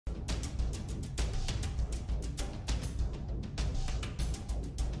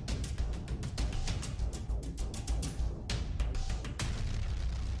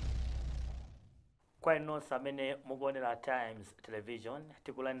Kwa inosa amene mukuonera Times Television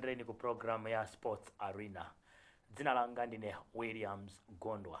tikulandireni ku program ya Sports Arena. Dzina langa ndine Williams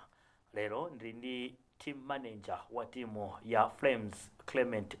Gondwa. Lero ndili ndi team manager wa timu ya Flames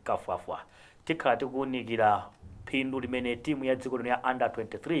Clement Kafwafwa. Tikhala tikuunikira phindu limene timu ya dziko lino ya under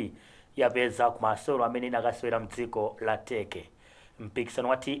 23 yapeza ku masewero amene inakasewera mdziko la Teke. Mpikisano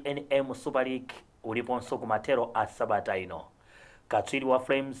wa TNM Super League uliponso ku matero a Sabata ino. Katswiri wa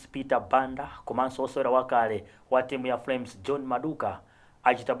Flames Peter Banda komanso osewera wakale wa timu ya Flames John Maduka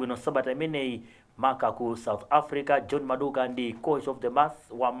achita bwino Sabata imeneyi maka ku South Africa. John Maduka ndi coach of the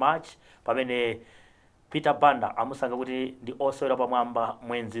month wa March, pamene Peter Banda amusanga kuti ndi osewera pamwamba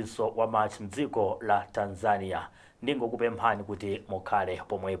mwenzinso wa March mdziko la Tanzania. Ndingokupemphani kuti mukhale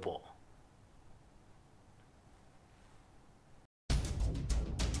pomwepo.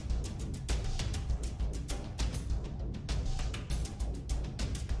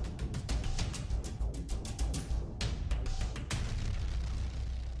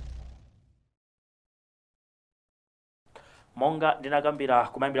 Monga ndinakambira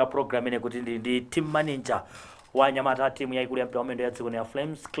kumayambira program ine kuti ndi team manager wa nyamata timu ya ikulu ya mpira wamendo ya dziko ya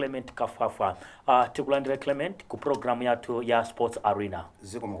Flames Clement Kafwafwa. Tikulandira Clement ku program yathu ya Sports Arena.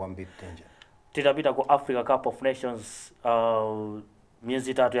 Ziko mkwambiri tenja. Titapita ku Africa Cup of Nations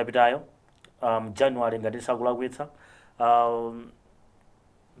miezi 3 yapitayo. January ngati sakulakwitsa.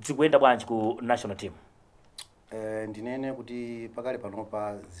 Zikuenda bwanji ku national team? Ndinene kuti pakali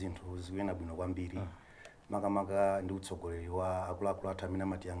panopa zinthu zikuyenda bwino kwambiri. Makamaka ndi utsogoleri wa akuluakulu athu amene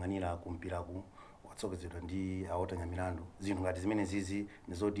amatiyang'anira kumpiraku watsogozedwa ndi awotanya milandu. Zinthu ngati zimene zizi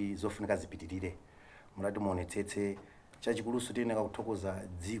ndizoti zofunika zipitirire. Murati muonetsetse chachikuluso tiyeneka kuthokoza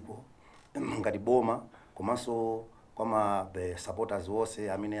dziko ngati boma komanso kwa the supporters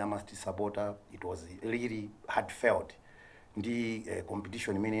wose amene amasti supporter. It was really heartfelt ndi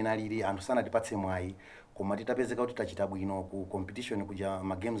competition imene inalili anthu sanatipatse mwayi koma titapezeka kuti tachita bwino ku competition kuja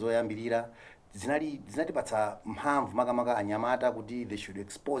ma games oyambirira zinatipatsa mphamvu makamaka anyamata kuti they should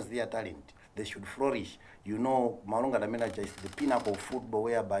expose their talent, they should flourish. You know, malonga damena is the pinnacle of football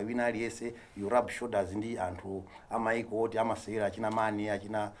whereby winner aliese you rub shoulders ndi anthu amaiko oti amasewera achina Mani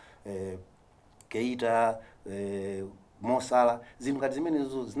achina Keita Mosala. Zinthu ngati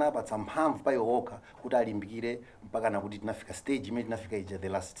zimenezo zinapatsa mphamvu pa yowoka kuti alimbikire mpaka nakuti tinafika stage imene tinafika ija the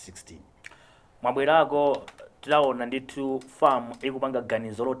last 16. Mwabwerako tilaona ndithu farm ikupanga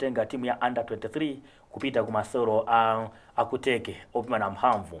ganizo lotenga timu ya under 23 kupita ku masewero akuteke opimana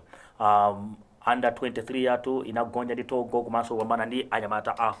mphamvu. Under 23 yatu inagonja ndi Togo komanso kupambana ndi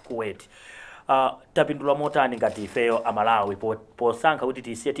anyamata a Kuwait. Tapindula motani ngati ifeyo amalawi posankha kuti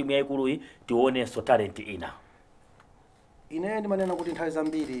tisiye timu yaikuluyi tionenso talent ina? Ine ndimanena kuti nthawi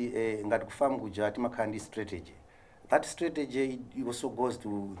zambiri ngati kufamu kuja timakhala ndi strategy. That strategy also goes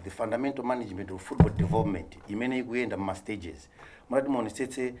to the fundamental management of football development. Imene ikuyenda ma stages. Murati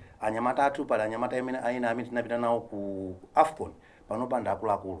muonetsetse anyamata athu pala anyamata amene tinapita nawo ku AFCON panopanda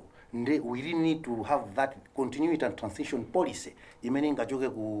akuluakulu. We really need to have that continuity and transition policy imene ingachoke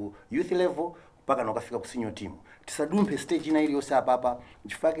ku youth level mpaka nokafika ku senior team. Tisadumphe stage ina iliyonse apapa.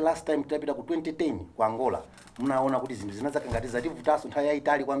 Chifukwa last time tidapita ku 2010 ku Angola munaona kuti zinthu zinazaka ngati zativutaso nthawi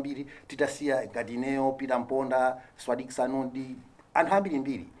yayitali kwambiri titasiya ngati ineyo Peter Mponda Swadik Sanondi anthu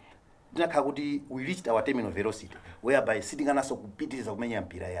ambirimbiri. Tinakhala kuti we reached our terminal velocity whereby sitinganaso kupitiriza kumenya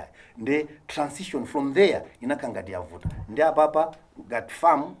mpira yayi. Nde transition from there inakhala ngati yavuta. Ndi apapa ngati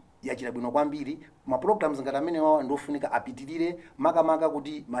farm yachita bwino kwambiri ma programs ngati amene wawa ndofunika apitirire makamaka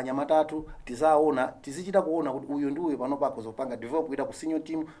kuti manyamata athu tizaona tizichita kuona kuti uyu ndiwe panopa akozopanga develop kuita ku senior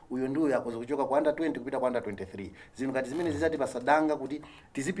team, uyu ndiwe akozokuchoka ku under 20 kupita ku under 23. Zinthu ngati zimene zizati pasadanga kuti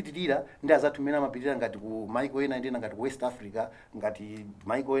tizipitirira ndi azathu mena mapitirira ngati ku maiko ena ndena ngati ku West Africa ngati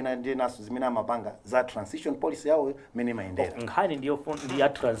maiko ena ndenaso zimene amapanga za transition policy yawo mene maendera. Nkhani ndiyo ya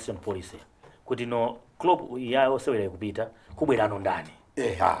transition policy kuti no club yawo sewera kupita kubwerano ndani.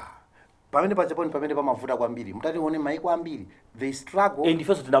 Pamene pamene pamavuta kwambiri mutatione maiko ambiri they struggle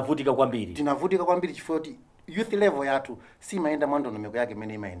ndifeso tinavutika kwambiri chifukwa youth level yathu si maenda mwandondomeko yake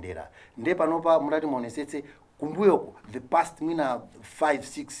imene imaendera. Nde panopa mutati muonetsetse kumbuyoko the past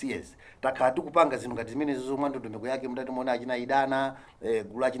 5-6 years takhala tikupanga zinthu ngati zimene zizo mwandondomeko yake mutati muone achina Idana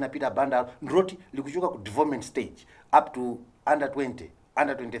gulu achina Peter Banda ndroti likuchoka ku development stage up to under 20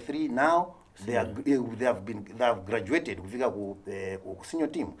 under 23 now. They have graduated kufika ku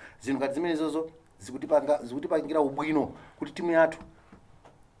senior team. Zinthu ngati zimene zozo zikutipangira ubwino kuti timu yathu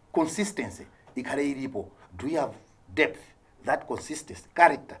consistency ikhale ilipo. Do you have depth, that consistency,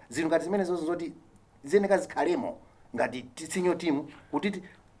 character? Zinthu ngati zimene zozo zoti zeneka zikhalemo ngati senior team kuti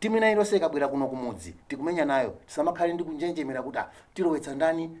timu ina ilonse ikabwera kuno kumudzi tikumenya nayo tisamakhale ndi kunjenjemera kuti tilowetsa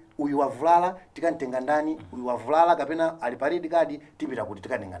ndani uyu wavulala tikantenga ndani uyu wavulala kapena ali pa red card tipita kuti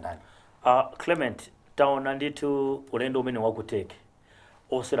tikatenga ndani. Clement, taona ndithu ulendo umene wakuteke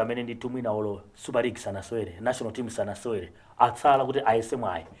osera amene ndithu mwina olo Super League sanaswere, national team sanaswere, atsala kuti aise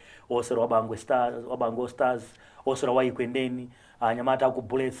mwayi osera wabango stars osera waikwendeni anyamata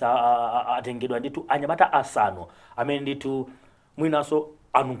akubuletsa atengedwa ndithu anyamata asanu amene ndithu mwinaso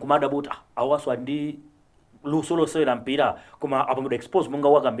anunkumada buta awaso ndi luso losewera mpira koma apangidwa expose monga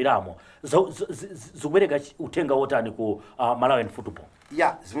wakambiramo zikubereka uthenga wotani ku Malawian football.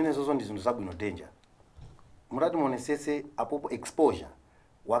 Ya zimenezozo ndi zinthu zabwino danger murati muonesese apopo exposure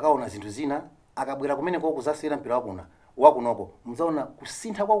wakaona zinthu zina akabwera kumene kwa kuzasewera mpira wakunoko mzaona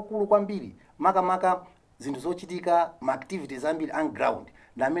kusintha kwakukulu kwambiri makamaka zinthu zochitika ma activities ambiri on ground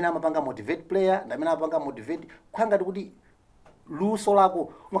ndi amene amapanga motivate player ndi amene amapanga motivate khangati kuti luso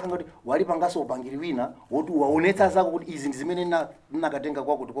lako umakanga kuti wali pangaso upangiri wina woti waonetsa zako kuti izi ndi zimene nakatenga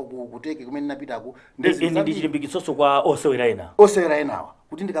kwa kuti kuteke kumene napitako ndi chilimbikitso kwa osewera enawa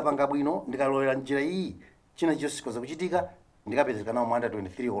kuti ndikapanga bwino ndikalowera njira iyi china chonse chikoza kuchitika ndikapezeka nawo mu under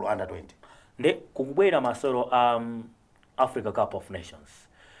 23 or under 20 nde kukubwera masewero Africa Cup of Nations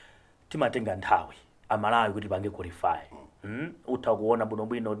timatenga nthawi amalawi kuti pange qualify utha kuona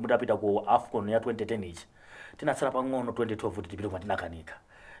bwino mutapita ku AFCON ya 2010 ichi tinatsala pang'ono 2012 kuti tipite kwa tinakanika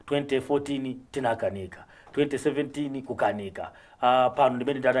 2014 tinakanika 2017 kukanika pano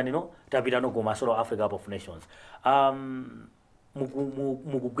ndimene tatanino tapita no ku masewero Africa Cup of Nations.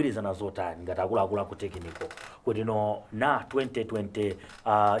 Mukugwirizana zotani ngati akuluakulu ku technical kuti no na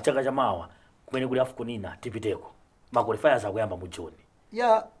 2020 chaka chamawa kumene kuli AFCON ina tipiteko ma qualifiers akuyamba mu June.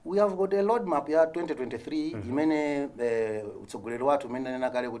 Yeah, we have got a roadmap ya 2023 imene utsogoleri wathu umene nena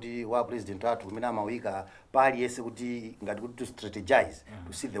kale kuti wa president wathu umene amawika pali yese kuti ngati kuti to strategize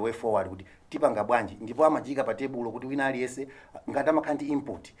to see the way forward kuti tipanga bwanji ndipo amachika pa table kuti wina ali yese ngati amakhanti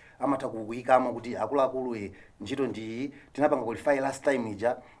input amatha kuyikamo kuti akuluakulu ntchito ndi tinapanga qualify last time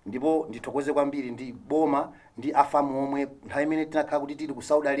ija ndipo ndithokoze kwambiri ndi boma ndi afamu omwe nthawi imene tinakhala kuti tili ku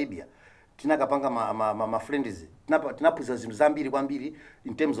Saudi Arabia tinakapanga ma friends tinaphunzira zinthu zambiri kwambiri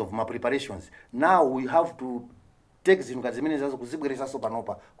in terms of my preparations. Now we have to take zinthu ngazimene zazo kuzibweresaso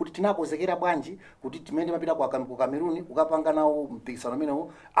panopa kuti tinakozekera bwanji kuti timene mapita ku Cameroon ukapanga nawo mpikisano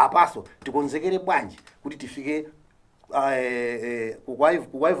umenewo apaso tikonzekere bwanji kuti tifike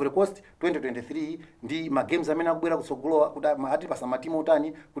ku Ivory Coast 2023 ndi ma games amene akubwera kutsogolowa kuti ati pasa matimu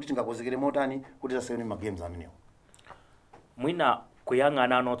otani kuti tingakozekere motani kuti zasewere ma games amenewo. Mwina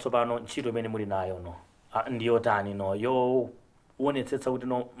kuyang'ana no tsopano ntchito imene muli nayo no ndiyo tani no yo uonetsetsa kuti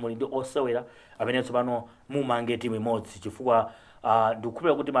no muli ndi osewera amene tsopano mumange timu imodzi chifukwa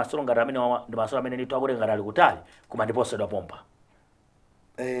ndikukhulupirira kuti masolo ngati amene ndi masolo amene ndithu akutenga ali kutali koma ndiposedwa pompa.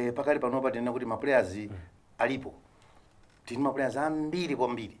 Pakali panopa tinena kuti ma players alipo tini ma players ambiri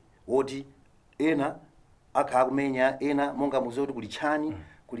kwambiri woti ena akhala kumenya ena monga muzo kuti kuli Chani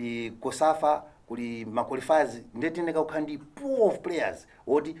kuli Kosafa kuli ma qualifiers ndetineka kukhandi pool of players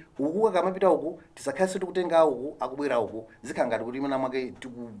woti uku kamapita uku tisakhaso tikutenga uku akubwera uku zikhangati kuti imene mwake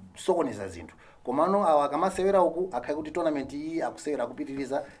tikusokoneza zinthu komano awa kamasewera uku akhaye kuti tournament iyi akusewera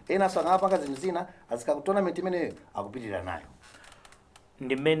akupitiriza ena so akamapanga zinthu zina azikha ku tournament imeneyo akupitirira nayo.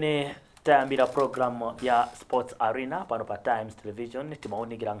 Ndimene tayambira program ya Sports Arena pano pa Times Television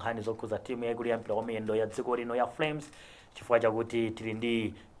timaonikira nkhani zokhuza timu yaikulu ya mpira wa miyendo ya dziko lino ya Flames chifukwa chakuti tili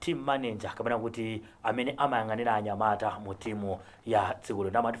ndi team manager kapena kuti amene amayang'anira anyamata mu timu ya dziko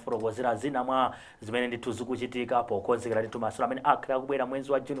lino amatifotokozera zina mwa zimene ndithu zikuchitika pokonzekera ndithu masewero amene akhala kubwera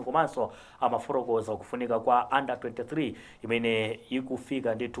mwezi wa June komanso amafotokoza kufunika kwa under 23 imene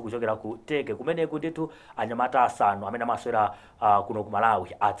ikufika ndithu kuchokera ku Teke kumeneko ndithu anyamata asanu amene amasewera kuno ku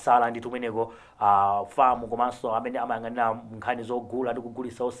Malawi atsala ndithu kumeneko famu komanso amene amayang'anira nkhani zogula ndi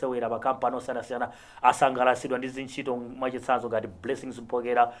kugulisa osewera pa kampani osiyanasiyana asangalasidwa ndi zintchito mwachitsanzo ngati Blessings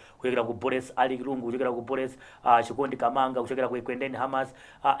Mpokera kuchokera ku Boris Ali Kirungu kuchokera ku Boris Chikondi Kamanga kuchokera ku Ikwendeni Hamas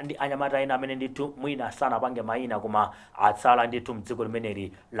ndi anyamata ena amene ndithu mwina sana apange mayina koma atsala ndithu mdziko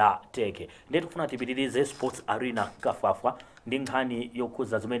limeneli la Teke. Ndithu kufuna tipitirize Sports Arena Kafwafwa ndi nkhani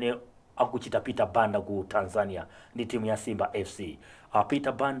yokhuza zimene akuchita Peter Banda ku Tanzania ndi timu ya Simba FC.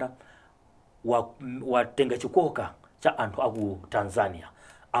 Peter Banda watenga chikoka cha anthu aku Tanzania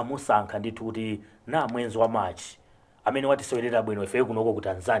amusankha ndithu kuti na mwezi wa March amene watisewelera bwino ife kunoko ku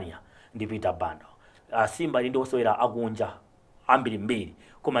Tanzania ndi Peter Banda. Simba ndi osewera akunja ambiri mbiri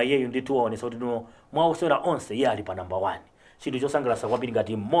koma iyeyo ndithu waonesa kuti no mwa osewera onse iye ali pa number 1 chinthu chosangalatsa kwambiri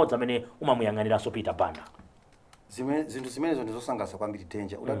ngati mmodzi amene umamuyang'aniranso Peter Banda. Zinthu zimenezo ndizosangalatsa kwambiri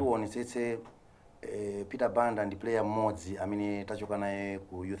danger utati uonetsetse Peter Banda ndi player mmodzi amene tachoka naye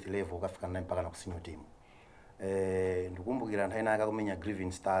ku youth level kafika naye mpaka na ku senior team. Ndikukumbukira nthawi ina akumenya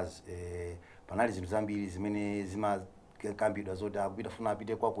Grieving Stars, panali zinthu zambiri zimene zimakambidwa zoti akupita funa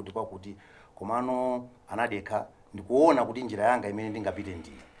apite kwakuti komano anadekha ndikuona kuti njira yanga imene ndingapite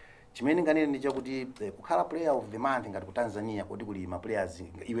ndi chimene nganene ndi chakuti kukhala player of the month ngati ku Tanzania kodi kuli ma players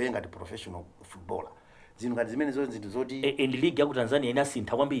iwe ngati professional footballer zinthu ngati zimene zinthu zoti in league ya ku Tanzania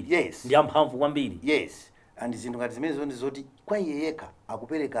inasintha kwambiri. Yes. Ndi amphamvu kwambiri. Yes, and zinthu ngati zimene zoti kwa iye yekha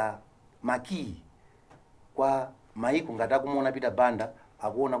akupereka makii kwa maiko ngati akumuona Peter Banda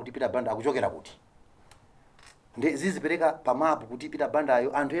akuona kuti Peter Banda akuchokera kuti zizipereka pamapu kuti Peter Banda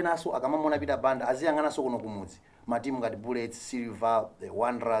ayo anthu enaso akamamona Peter Banda aziyang'ananso kuno kumudzi matimu ngati Bullets, Silver,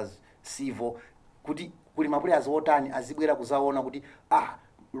 Wanderers, Sivo kuti kuli ma players otani azibwera kuzaona kuti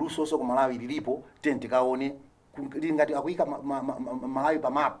lusoso ku Malawi lilipo tenti kaone ngati akuyika Malawi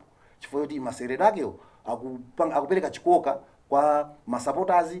pamapu chifukwa kuti maserero akewo akupereka chikoka kwa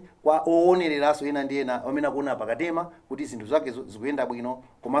masupporters kwa oonereraso ena ndi ena amene akuona pakatema kuti zinthu zake zikuyenda bwino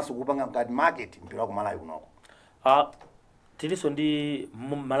komanso kupanga ngati market mpira wa ku Malawi kunoko. Tiliso ndi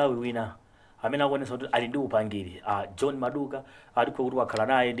Malawi wina amene akuonesa kuti ali ndi upangiri John Maduka aliko kuti wakhala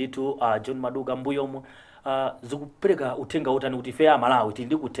naye nditu John Maduka mbuyomo zikupereka uthenga utani kuti ife Malawi tili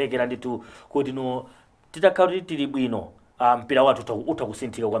ndi kuthekera nditu kuti no titakhala kuti tili bwino mpira wathu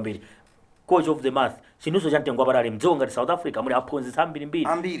utakusinthika kwambiri. Coach of the month chinuso chamtengwa patali mdziko ngati South Africa muli aphunzitsi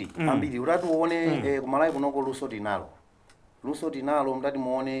ambiri urati uone ku Malawi kunoko luso tinalo mdati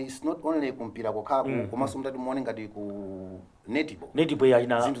muone it's not only kumpira kokhako komanso mdati muone ngati ku netball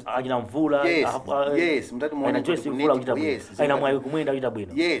achina mvula. Yes, mdati muone ku netball. Yes, aina mwayi kumwenda kuita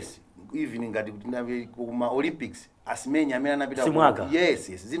bwino. Yes, even ngati ku ma Olympics asimenya amene anapita Simwaka.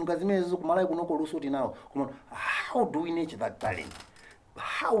 Yes, zinthu ngazimene ku Malawi kunoko luso tinalo. How do we nurture that talent?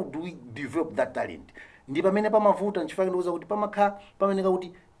 How do we develop that talent? Ndi pamene pamavuta nchifukwa ndoza kuti pameneka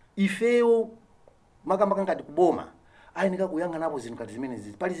kuti ifeyo makamba ngati kuboma ayenika kuyang'anapo zinthu ngati zimene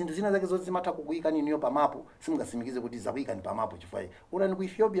pali zinthu zina zake zoti zimatha kukuyika niniyo pamapo simungasimikize kuti zakuyika ni pamapo chifukwa unani ku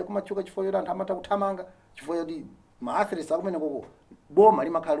Ethiopia kumachuka chifukwa yoti anthu amatha kuthamanga chifukwa yoti ma athletes akumene koko boma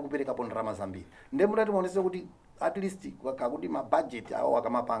limakhala likuperekapo ndalama zambiri ndiye mutati muonese kuti at least kuti ma budget awo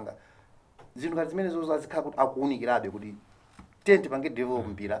akamapanga zinthu ngati zimene zozo azikhala kuti akuunikirabe kuti tenti pange develop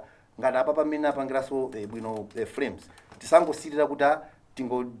mpira ngati apa pamene apangiraso bwino frames tisangosirira kuti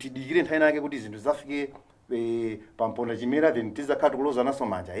tidikire nthawi yake kuti zinthu zafike pamponda chimera then tizakhala kuloza naso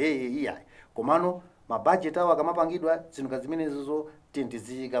manja iya komano ma budget awo akamapangidwa zinthu ngati zimene zozo tenti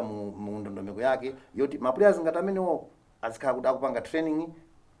ziyika mu ndondomeko yake yoti ma players ngati amenewo azikhala kuti akupanga training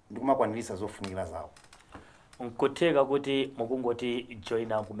ndi kumakwanirisa zofunikira zawo. Nkutheka kuti mukungoti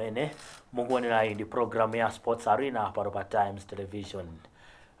joina kumene mukuonera ndi program ya Sports Arena pa Times Television.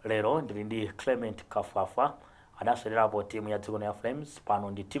 Lero ndili ndi Clement Kafwafwa adasolerapo timu ya dziko ya Flames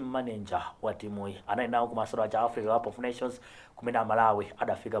pano ndi team manager wa timu iyi anali nawo ku masewera a Africa Cup of Nations kumene Malawi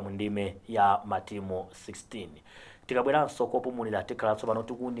adafika mu ndime ya matimu 16. Tikabweranso kopumulira tikhala tsopano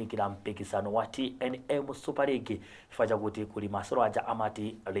tikuunikira mpikisano wa TNM Super League chifukwa chakuti kuli masewera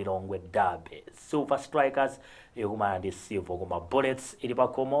amati Lilongwe Derby. Silver Strikers ikumana ndi Silver koma Bullets ili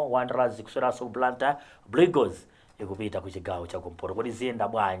pakhomo. Wanderers kusweranso ku Blantyre. Blue Eagles ikupita ku chigawo cha kumpoto. Kodi ziyenda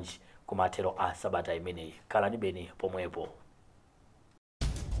bwanji kumathero a sabata imeneyi? Khalani beni pomwepo.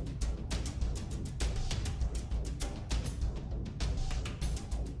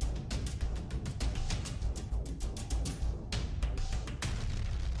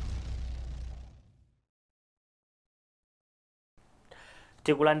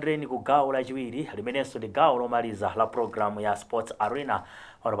 Tikulandireni ku gawo lachiwiri limenenso ndi gawo lomaliza la programu ya Sports Arena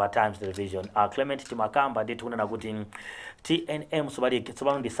pa Times Television. Clement timakamba ndi tikunena kuti TNM Super League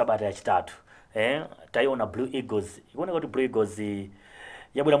tsopano ndi sabata yachitatu. Tayiona Blue Eagles ikuoneka kuti Blue Eagles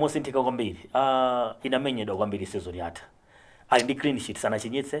yabwera mosinthika kwambiri. Inamenyedwa kwambiri season yatha. Ali ndi clean sheet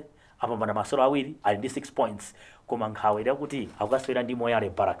sanachinyitse apambana masewera awiri ali ndi 6 points koma nkhawa yakuti akukasewera ndi Moyale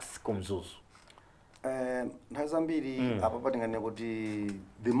Barracks kumzuzu. Nthawi zambiri apa patingane kuti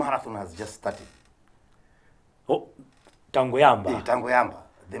the marathon has just started. Tangoyamba.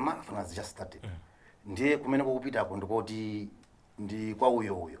 The marathon has just started. Ndiye kumene kukupitako ndikoti ndi kwa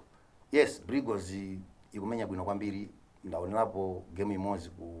uyo. Yes, Blue Eagles ikumenya bwino kwambiri. Ndaonerapo game imodzi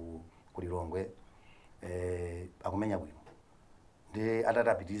ku Lilongwe. Akumenya bwino. Ndiye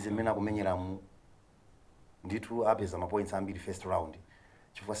atatapitirize mmene akumenyeramu ndithu apeza ma points ambiri first round.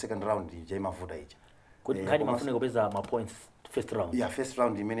 Chifukwa second round imavuta ichi. Kuti nkhani mafune kupeza ma points first round. Yeah, first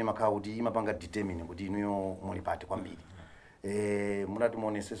round imene makhala kuti imapanga determine kuti inuyo muli pati kwambiri. Munati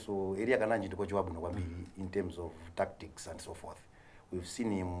muoneseso area kananji ndiko chiwabwino kwambiri in terms of tactics and so forth. we've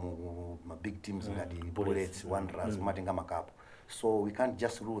seen him ma big teams ngati Bullets, Wanderers, Matenga Makapu. So we can't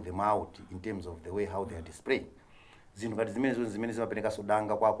just rule them out in terms of the way how they are displaying. Zinthu ngati zimene zimapereka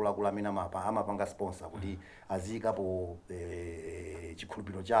sodanga kwa akuluakulu amene amapanga sponsor kuti azikapo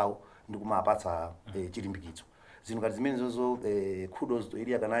chikhulupiriro chawo ndi kumapatsa chilimbikitso. Zinthu ngati zimene zozo kudos to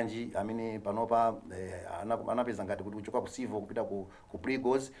Elia Kananji amene panopa anapeza ngati kuti kuchoka ku Sivo kupita ku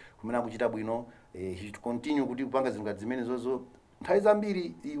Pre-Goals kumene akuchita bwino. He should continue kuti kupanga zinthu ngati zimene zozo. Nthawi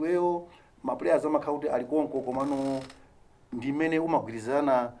zambiri iweyo ma players amakhala kuti ali konko komano ndimene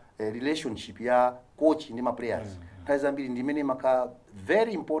umagwirizana relationship ya coach ndi ma players. Nthawi zambiri ndimene maka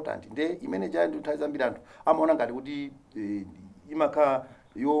very important nde imene jandi nthawi zambiri anthu amaona ngati kuti imaka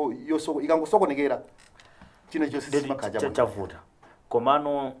ikangosokonekera chino chose simakhaja chavuta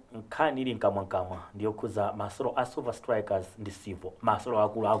komano nkhani ili nkamwa ndiyo kuza masolo a Silver Strikers ndi Sivo masolo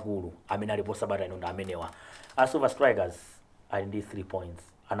akulu amene alipo sabata ino ndi amenewa. A Silver Strikers ali ndi 3 points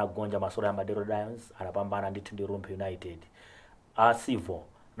anagonja masolo ya Madero Lions anapambana ndithu ndi Rumpe United. A Sivo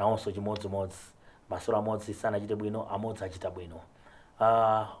naonso chimodzimodzi masolo amodzi sanachite bwino amodzi achita bwino.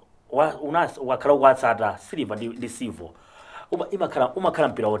 Wakhala ukuwatsata Silver ndi Sivo umakhala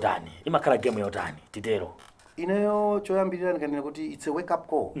mpira otani imakhala game yotani titero. Ineyo choyambirira ndikanena kuti it's a wake up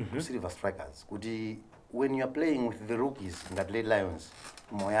call to Silver Strikers kuti when you are playing with the rookies ngati Red Lions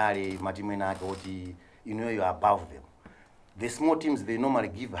Moyale matimu ena ake kuti you are above them. The small teams they normally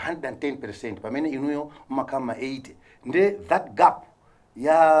give 110% pamene inuyo makama 80 nde that gap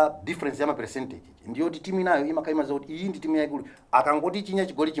ya difference ya percentage ndiyo kuti timu inayo imakayima zoti iyi ndi timu yaikulu akangoti chinya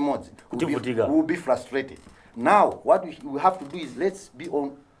chigoli chimodzi will be frustrated. Now what we have to do is let's be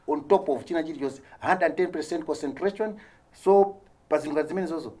on top of china chili chose 110% concentration. So pazingwa zimene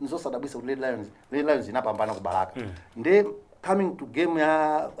zozo nzosadabwisa kuti Red Lions inapambana kubalaka. Nde coming to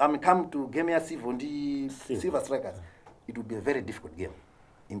game ya Sivo ndi Silver Strikers, it would be a very difficult game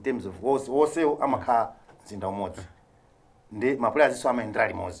in terms of woseo amakha zinda umodzi. Nde ma players so amaendera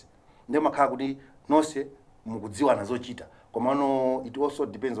limodzi. Nde makha kuti nonse mukudziwana zochita. Komano it also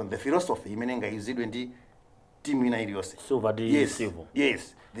depends on the philosophy imene ngayizidwe ndi team ina iliyonse. Silver di Sivo.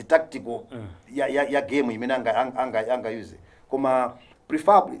 Yes, the tactical ya game imene anga use. Koma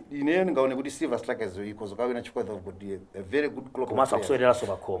preferably ine ngaone kuti Silver Strikers because kawina chikwa they've got a very good club. Koma sakuswera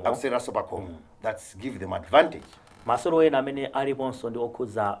sopa Congo. That's give them advantage. Masolo ena amene aliponso ndi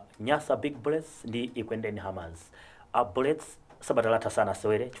okhuza Nyasa Big Bullets ndi Ikwendeni Hammers. Bullets sabatalata sana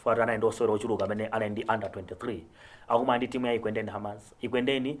sewere chifukwa ana ndo sewere ochuluka amene ana ndi under 23. Akuma ndi timu ya Ikwendeni Hammers.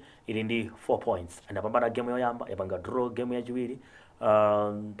 Ikwendeni ili ndi 4 points. Anapambana game yoyamba yapanga draw game yachiwiri.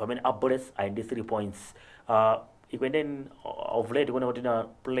 Pamene Bullets ali ndi 3 points. Ikwendeni of late kuna kuti na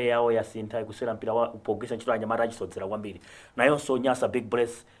player yao ya Sinta kuswera mpira wa upogisa ntchito anyamata achisodzera kwambiri. Nayonso Nyasa Big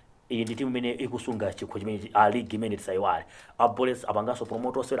Bullets iyi ndi timu imene ikusunga chikho chimene league imene tisaiwale. Bullets apanganso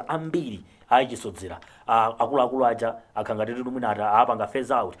promoter oswera ambiri achisodzera. Akuluakulu aja akangati tumunata apanga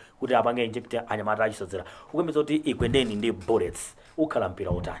phase out kuti apange inject anyamata achisodzera. Ukembeza kuti Ikwendeni ndi Bullets ukhala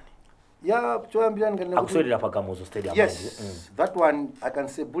mpira otani. Yeah, choyambirira ngane akuswera pakamuzo stadium. Yes, that one I can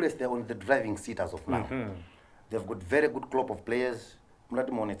say Bullets they're on the driving seat as of now. They've got very good club of players.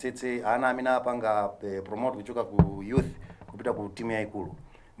 Mulati monetsetse ana amina apanga promote kuchoka ku youth kupita ku timu yaikulu.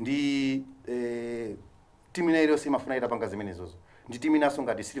 Ndi timu ina iliyonse imafuna itapanga zimene zozo. Ndi timu inaso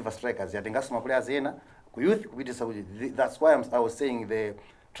ngati Silver Strikers yatengaso ma players ena ku youth kupitisa kuti that's why I was saying the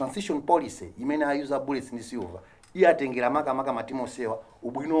transition policy imene ayuza Bullets ndi Silver iyatengera maka matimu osewa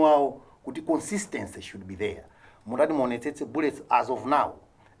ubwino wawo kuti consistency should be there. Mulati monetsetse Bullets as of now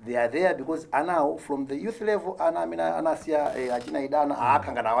they are there because now from the youth level anasia achina idana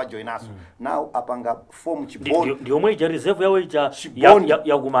akanga na wajoin us now apanga form chibondi ndio omwe ija reserve yawo ija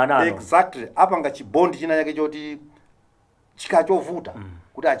ya kumanano exactly apanga chibondi china yake choti chikachovuta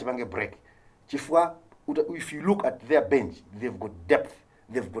kuti achipange break chifukwa if you look at their bench they've got depth,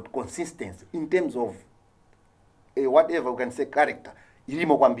 they've got consistency in terms of whatever you can say character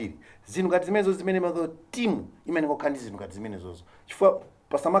ilimo kwambiri zinu ngati zimenezo zimene mazo team imene ngokhandi zinu ngati zimenezo chifukwa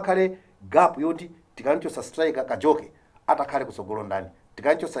pasamakhale gap yoti tikanchosa striker kajoke atakhale kusogolo ndani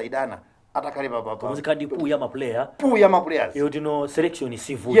tikanchosa idana atakhale papa muzikandi puya ma players yoti no selection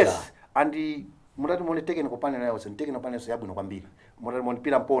isivuta. Yes, and mutati mone technical panel yawo technical panel yabwino kwambiri mutati mone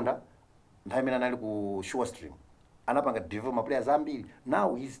pira mponda nthawi imene anali ku Sure Stream anapanga develop ma players ambiri.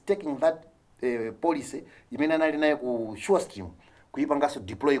 Now he's taking that policy imene anali naye ku Sure Stream kuipangaso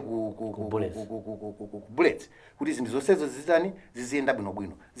deploy ku Bullets kuti zinthu zonsezo zizitani ziziyenda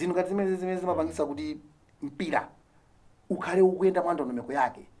bwino zinthu ngati zimene zimapangisa kuti mpira ukhale ukuyenda mwa ndondomeko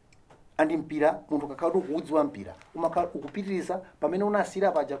yake. Andi mpira munthu kakhala ukuudziwa mpira umakhala ukupitiriza pamene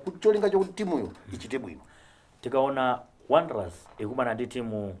unasira paja kuti cholinga chokuti timuyo ichite bwino. Tikaona Wanderers ikumana ndi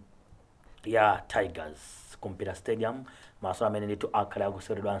timu ya Tigers kumpira stadium masolo amene ndithu akhala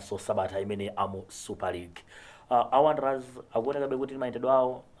akuseweredwanso sabata imene amu Super League. Wanderers akuonekabe kuti mayendedwe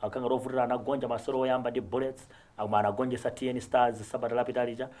awo akanga rovutira anagonja masolo oyamba ndi Bullets akuma anagonjesa TN Stars sabata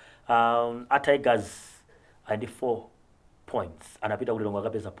lapitalicha. A Tigers andi 4 points anapita kulilongo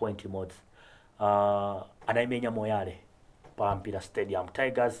akapeza point imodzi. Anaimenya Moyale pa mpira stadium.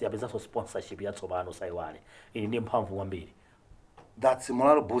 Tigers yapezanso sponsorship yatsopano saiwale ili ndi mphamvu kwambiri. That's a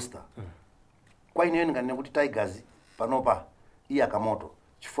moral booster. Kwa ine ngane kuti Tigers panopa iya kamoto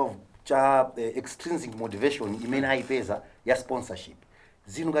chifukwa cha extrinsic motivation imene aipeza ya sponsorship.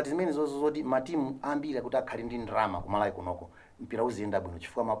 Zinu ngati zimene zoti matimu ambiri kuti akhali ndi ndrama kumalayi kunoko mpira uziyenda bwino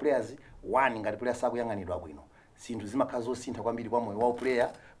chifukwa ma players one ngati player sakuyang'anidwa bwino. Sinthu zimakhala zosintha kwambiri kwa moyo wa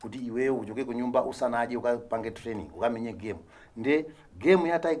player kuti iweyo uchoke ku nyumba usanaje ukapange training ukamenye game. Nde game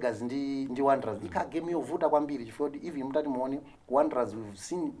ya Tigers ndi Wanderers ika game yovuta kwambiri chifukwa even mutati muone Wanderers we've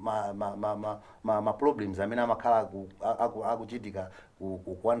seen ma problems amene amakhala akuchitika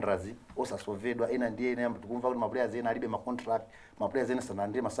ku Wanderers osasolvedwa ena ndi ena tikumva kuti ma players ena alibe ma contract, ma players ena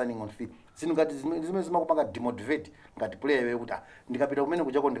sanandire ma signing on fee. Zinthu ngati zimene zimakupanga demotivate ngati player iwe kuti ndikapita kumene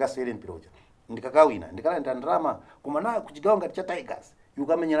kujako ndikasewere mpira uja ndikakawina ndikalanda ndrama kumana kuchigawa ngati cha Tigers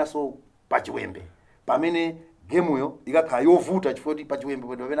yukamenyeraso pachiwembe pamene game yo ikakhala yovuta chifukwa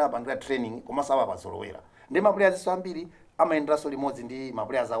pachiwembe pamene apangira training komasawa pazolowera ndi ma players ambiri amayendaso limodzi ndi ma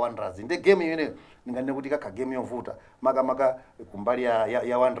players a Wanderers ndi game yene ndingane kuti ikakhala game yovuta maka kumbali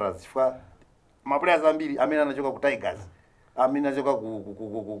ya Wanderers chifukwa ma players ambiri amene anachoka ku Tigers amene anachoka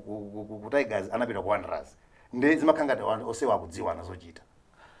ku Tigers anapita ku Wanderers ndi zimakhala ngati osewa kudziwa nazochita.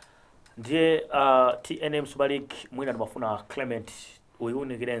 Ndiye TNM Super League mwina ndimafuna Clement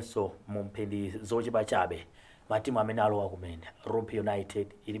uyunikirenso mu mphindi zochipa chabe matimu amene alowa kumene. Rumpi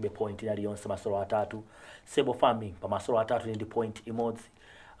United ilibe point inali yonse masolo atatu. Sebo Farming pa masolo atatu ndi point imodzi.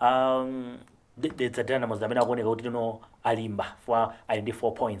 Dedza Dynamos amene akuoneka kuti no alimba for ali ndi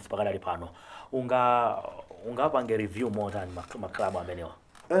 4 points pakadali pano. Ungapange review motani maklabu amenewa.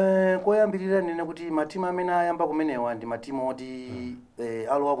 Koyambirira nene kuti matimu amene ayamba kumenewa ndi matimu oti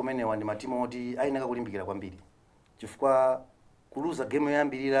alowa kumenewa ndi matimu oti ayinaka kulimbikira kwambiri chifukwa kuluza game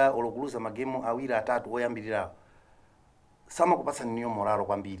yoyambirira olo kuluza magemu awiri atatu oyambirira samakupatsa niyo moralo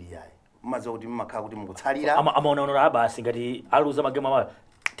kwambiri yayi mazo kuti makhala kuti mukutsalira amaona basi ngati aluza magemu amayo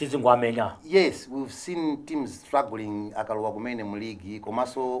tizingwamenya. Yes, we've seen teams struggling akalowa kumene mu league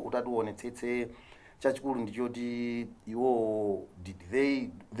komaso utatuonetsetse chachikulu ndichoti iwo did they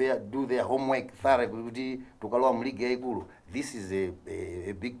do their homework thoroughly kuti tukalowa mu league yaikulu. This is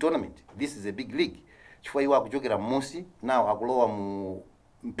a big tournament, this is a big league chifukwa iwo akuchokera musi now akulowa mu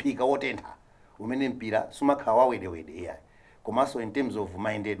mpika wotentha umene mpira sumakhala wawedewede yayi komaso in terms of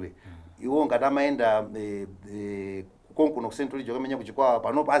mindedwe iwo ngati amayenda konkuno kusentuli jokamenya kuchikwawa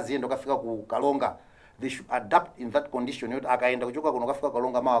panopo aziyenda kafika ku Kalonga they should adapt in that condition yoti akaenda kuchoka kuno kafika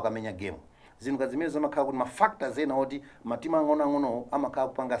Kalonga mawa akamenya game. Zinthu ngazimene zimakhala kuti ma factors ena oti matimu ang'ono amakhala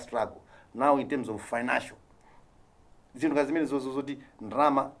kupanga struggle now in terms of financial. Zinthu ngazimene zoti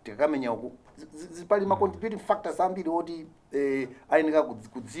ndrama tikakamenya uku zipali ma contributing factors ambiri oti ayeneka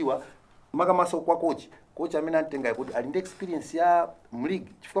kudziwa makamaso kwa coach amene antenga kuti ali ndi experience ya mu league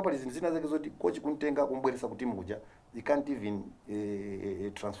chifukwa pali zinthu zina zake zoti coach kuntenga kumbweresa ku team kuja you can't even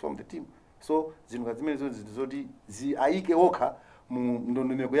transform the team. So zinthu ngazimene zoti ziayike okha mu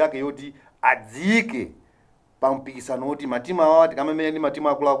ndondomeko yake yoti adzike pa mpikisano oti matimu awa tikamemenya ndi matimu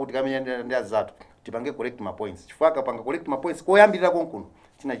akulu kuti tikamenya ndi azatu tipange collect ma points chifukwa akapanga collect ma points koyambirira konkuno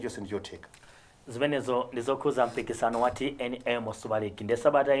china chonse ndichotheka. Zimenezo ndizokhuza mpikisano wa TNM Super League ndi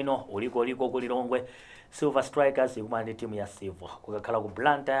sabata ino uliko kulilongwe Silver Strikers ikumana ndi timu ya Silver kukakhala ku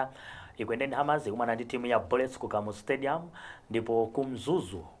Blantyre ikwendeni Hammers ikumana ndi timu ya Bullets ku Kamu Stadium ndipo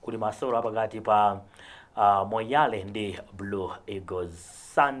kumzuzu kuli masewero apakati pa Moyale ndi Blue Eagles.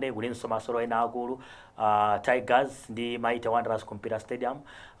 Sunday kulinso masewero ena akulu Tigers ndi Mighty Wanderers kumpira stadium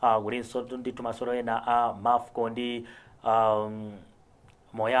kulinso ndi masewero ena Mafco ndi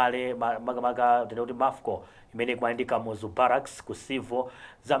Moyale makamaka kuti Mafco imene kumayandika Muzu Barracks ku Sivo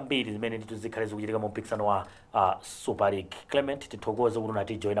zambiri zimene ndituzikhale zikuchitika mu mpikisano wa Super League. Clement tithokoze kuti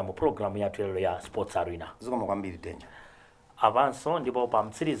unatijoina mu program yathu lero ya Sports Arena. Zikoma kwambiri Denja. Avanso ndipo pa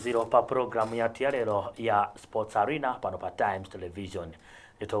mtsiriziro pa program yathu lero ya Sports Arena pano pa Times Television.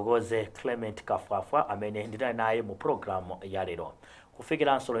 Nithokoze Clement Kafwafwa amene ndinali naye mu program ya lero.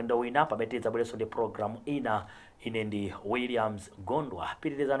 Kufikiranso lendo wina pametiza bwereso ndi program ina ine ndi Williams Gondwa.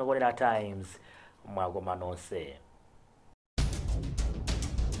 Pitirizani kuonera Times mwakoma nonse.